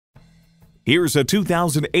Here's a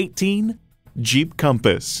 2018 Jeep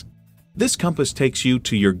Compass. This Compass takes you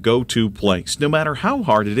to your go-to place, no matter how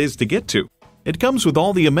hard it is to get to. It comes with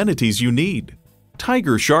all the amenities you need.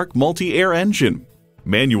 Tiger Shark multi-air engine,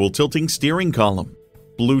 manual tilting steering column,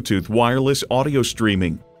 Bluetooth wireless audio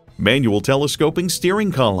streaming, manual telescoping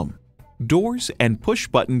steering column, doors and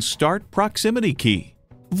push-button start proximity key,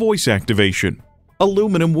 voice activation,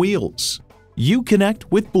 aluminum wheels, Uconnect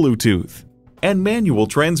with Bluetooth, and manual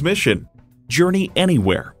transmission. Journey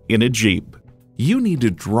anywhere in a Jeep. You need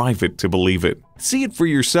to drive it to believe it. See it for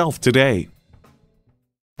yourself today.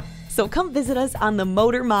 So come visit us on the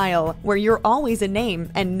Motor Mile, where you're always a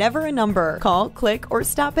name and never a number. Call, click, or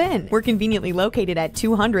stop in. We're conveniently located at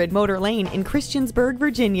 200 Motor Lane in Christiansburg,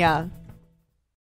 Virginia.